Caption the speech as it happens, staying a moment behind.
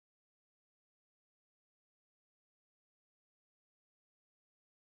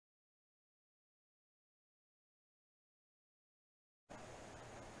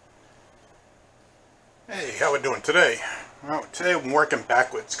how we doing today? Well, today I'm working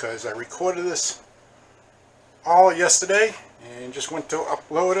backwards because I recorded this all yesterday and just went to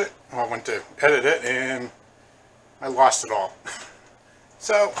upload it, or went to edit it, and I lost it all.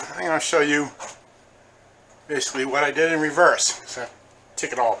 So I'm going to show you basically what I did in reverse. So I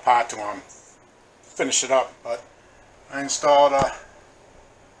took it all apart to finish it up, but I installed a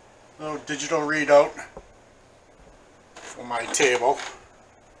little digital readout for my table.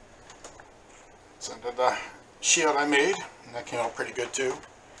 It's under the shield I made, and that came out pretty good too.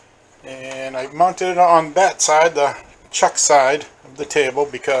 And I mounted it on that side, the chuck side of the table,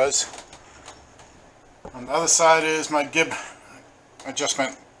 because on the other side is my gib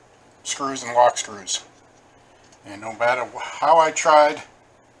adjustment screws and lock screws. And no matter how I tried,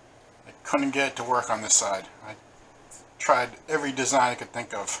 I couldn't get it to work on this side. I tried every design I could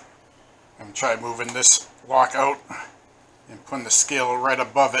think of. I tried moving this lock out and putting the scale right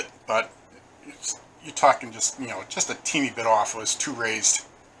above it, but you're talking just, just a teeny bit off. It was too raised.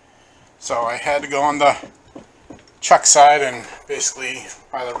 So I had to go on the chuck side, and basically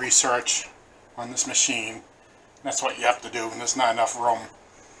by the research on this machine, that's what you have to do when there's not enough room.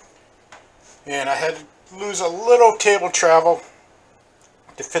 And I had to lose a little table travel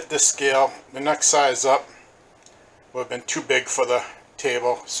to fit this scale. The next size up would have been too big for the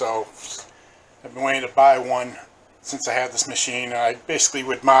table, so I've been waiting to buy one since I had this machine. I basically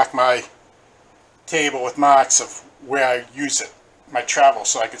would mark my table with marks of where I use it, my travel,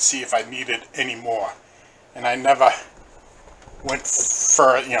 so I could see if I needed any more. And I never went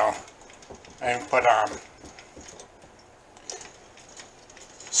for, I didn't put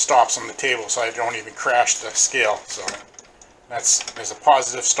stops on the table so I don't even crash the scale. So there's a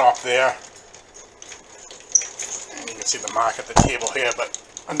positive stop there, and you can see the mark at the table here, but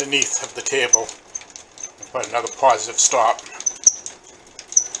underneath of the table I put another positive stop.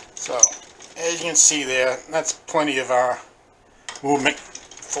 So as you can see there, that's plenty of movement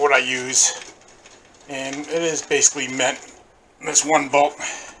for what I use, and it is basically meant, this one bolt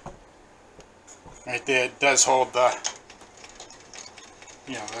right there does hold the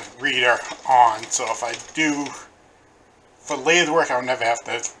the reader on, so if I do for lathe work, I'll never have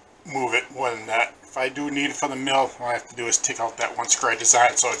to move it more than that. If I do need it for the mill, all I have to do is take out that one screw I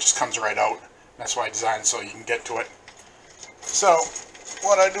designed, so it just comes right out. That's why I designed, so you can get to it. So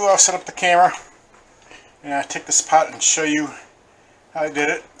what I do, I'll set up the camera and I take this apart and show you how I did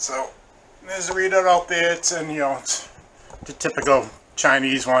it. So there's a readout out there. It's in, it's the typical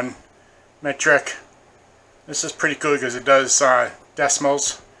Chinese one, metric. This is pretty cool because it does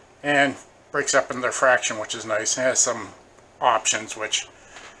decimals and breaks up into a fraction, which is nice. It has some options which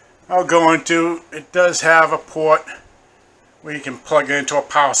I'll go into. It does have a port where you can plug it into a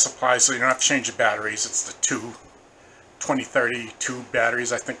power supply, so you don't have to change the batteries. It's the 2032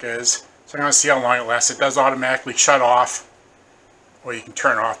 batteries, I think it is. So I'm going to see how long it lasts. It does automatically shut off, or you can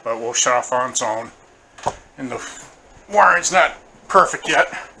turn it off, but it will shut off on its own. And the wiring's not perfect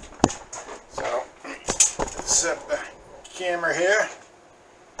yet. So let me set the camera here.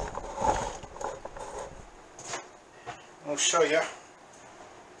 I'll show you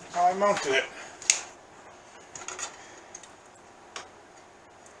how I mounted it.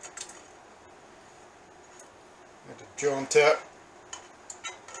 The drill and tap,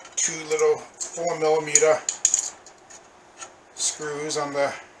 two little 4mm screws on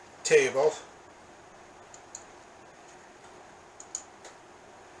the table.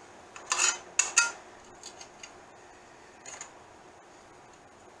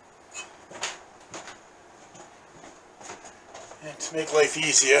 And to make life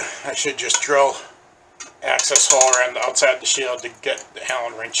easier, I should just drill access hole around the outside the shield to get the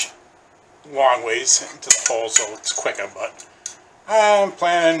Allen wrench long ways into the hole, so it's quicker. But I'm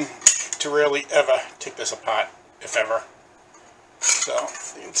planning to rarely ever take this apart, if ever. So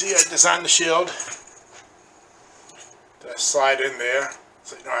you can see I designed the shield to slide in there,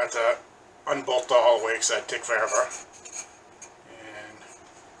 so you don't have to unbolt the whole way, because that'd take forever. And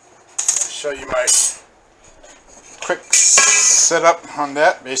I'll show you my quick setup on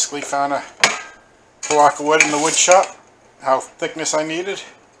that. Basically found a block of wood in the wood shop, how thickness I needed,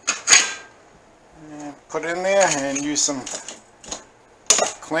 and put it in there, and use some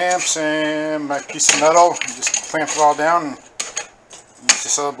clamps and my piece of metal, and just clamp it all down, and use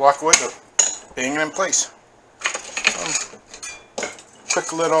this other block of wood to bang it in place.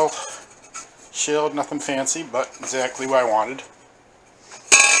 Quick little shield, nothing fancy, but exactly what I wanted.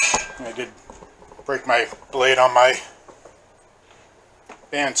 I did break my blade on my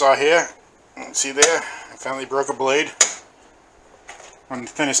bandsaw here. You can see there, I finally broke a blade on the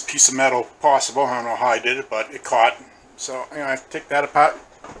thinnest piece of metal possible. I don't know how I did it, but it caught. So I'm going to take that apart,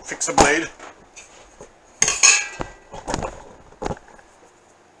 fix the blade,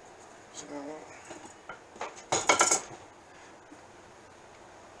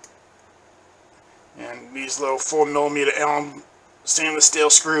 these little 4mm Allen stainless steel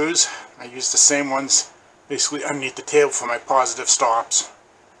screws. I use the same ones basically underneath the table for my positive stops,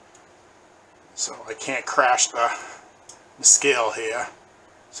 so I can't crash the scale here.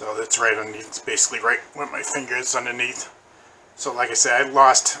 So that's right underneath, it's basically right where my finger is underneath. So like I said, I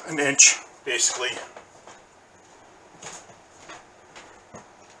lost an inch basically.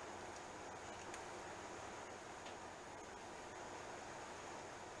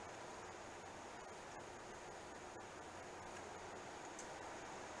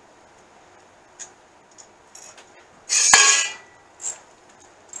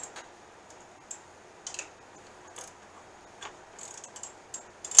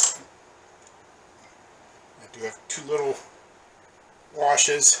 I do have two little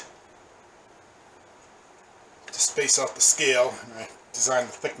washes to space out the scale, and I designed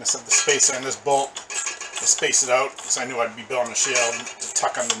the thickness of the spacer in this bolt to space it out because I knew I'd be building a shield to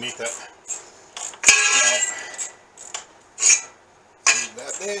tuck underneath it. Leave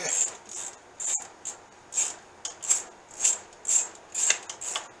that there.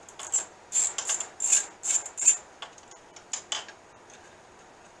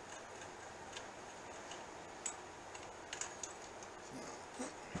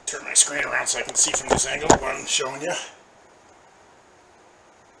 Turn my screen around so I can see from this angle what I'm showing you.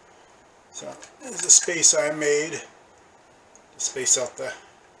 So this is the space I made to space out the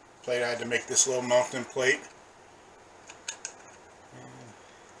plate. I had to make this little mounting plate.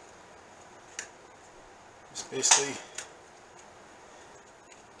 Just basically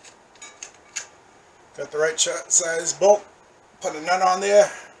got the right size bolt, put a nut on there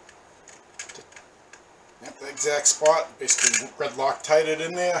at the exact spot, basically red Loctite it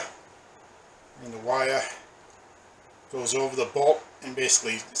in there, and the wire goes over the bolt and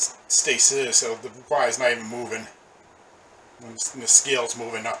basically stays there, so the wire's not even moving. And the scale's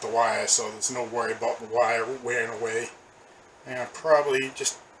moving, not the wire, so there's no worry about the wire wearing away. And I'll probably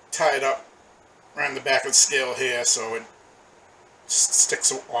just tie it up around the back of the scale here so it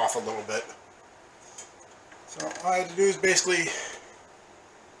sticks off a little bit. So all I had to do is basically,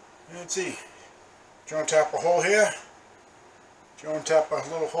 let's see, drill and tap a hole here, drill and tap a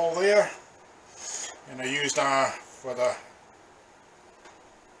little hole there, and I used for the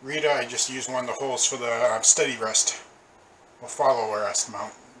reader, I just used one of the holes for the steady rest or follow rest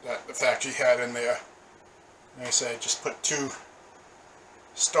mount that the factory had in there. Like I said, I just put two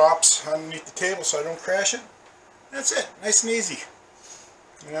stops underneath the table so I don't crash it. That's it, nice and easy.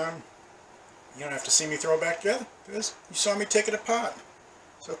 You don't have to see me throw it back together because you saw me take it apart.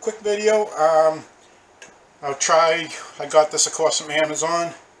 So quick video. I'll try, I got this of course from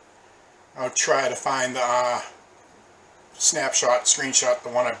Amazon. I'll try to find the screenshot, the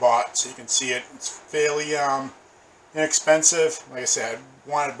one I bought, so you can see it. It's fairly inexpensive. Like I said, I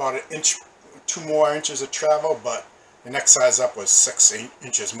wanted about an inch, 2 more inches of travel, but the next size up was 6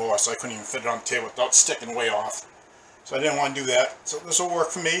 inches more, so I couldn't even fit it on the table without sticking way off. So I didn't want to do that. So this will work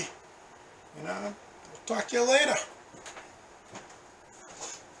for me. And we'll talk to you later.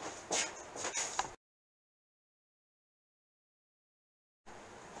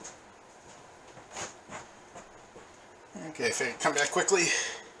 Okay, if I can come back quickly.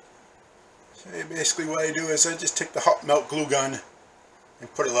 So basically what I do is I just take the hot melt glue gun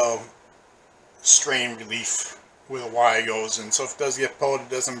and put a little strain relief where the wire goes in. So if it does get pulled, it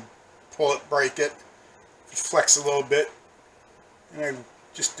doesn't pull it, break it. It flex a little bit. And I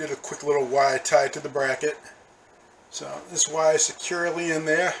just did a quick little wire tie to the bracket. So this wire is securely in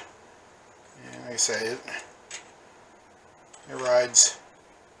there. And like I say, it rides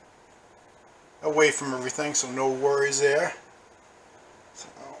away from everything, so no worries there. So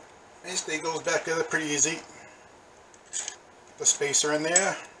basically it goes back together pretty easy. Put the spacer in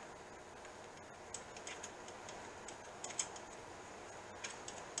there.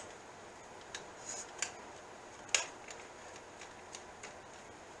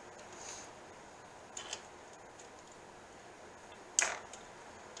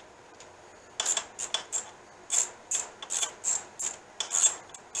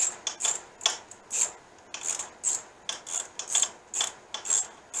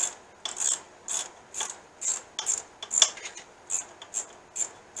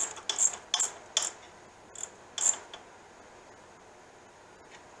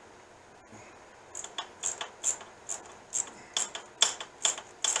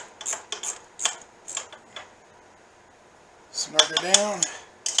 Snug her down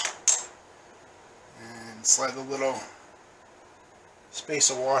and slide the little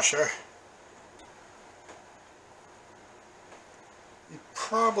spacer washer. You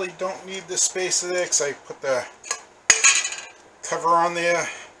probably don't need the spacer there because I put the cover on there,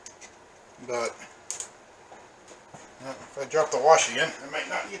 but If I drop the wash again, I might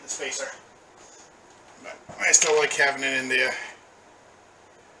not need the spacer. But I still like having it in there.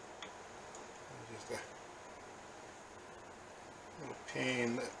 Just a little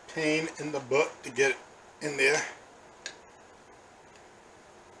pain in the butt to get it in there.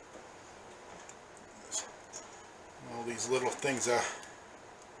 All these little things are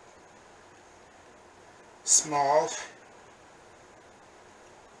small.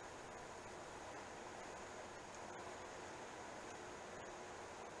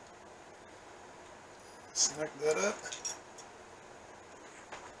 Snug that up.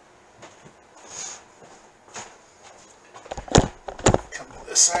 Come to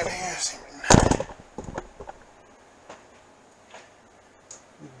this side here. See if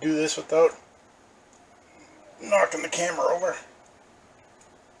we can do this without knocking the camera over.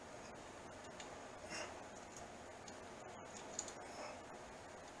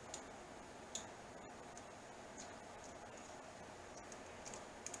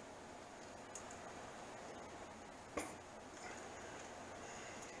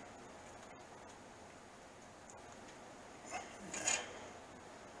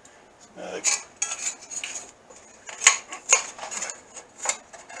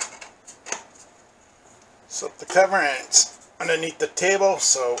 Slip the cover, and it's underneath the table,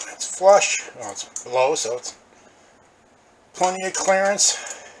 so it's flush. Well, it's below, so it's plenty of clearance.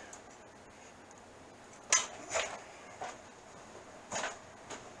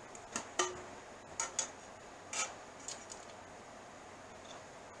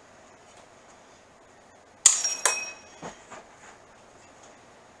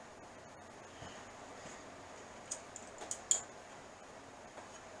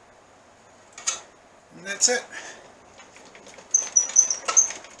 And that's it.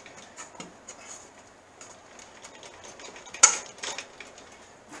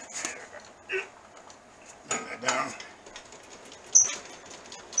 Bring that down.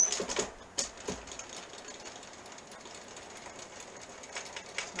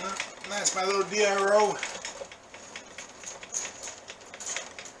 That's my little DRO.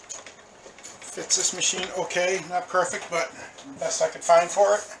 Fits this machine okay, not perfect, but the best I could find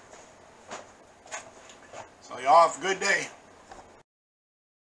for it. So y'all have a good day.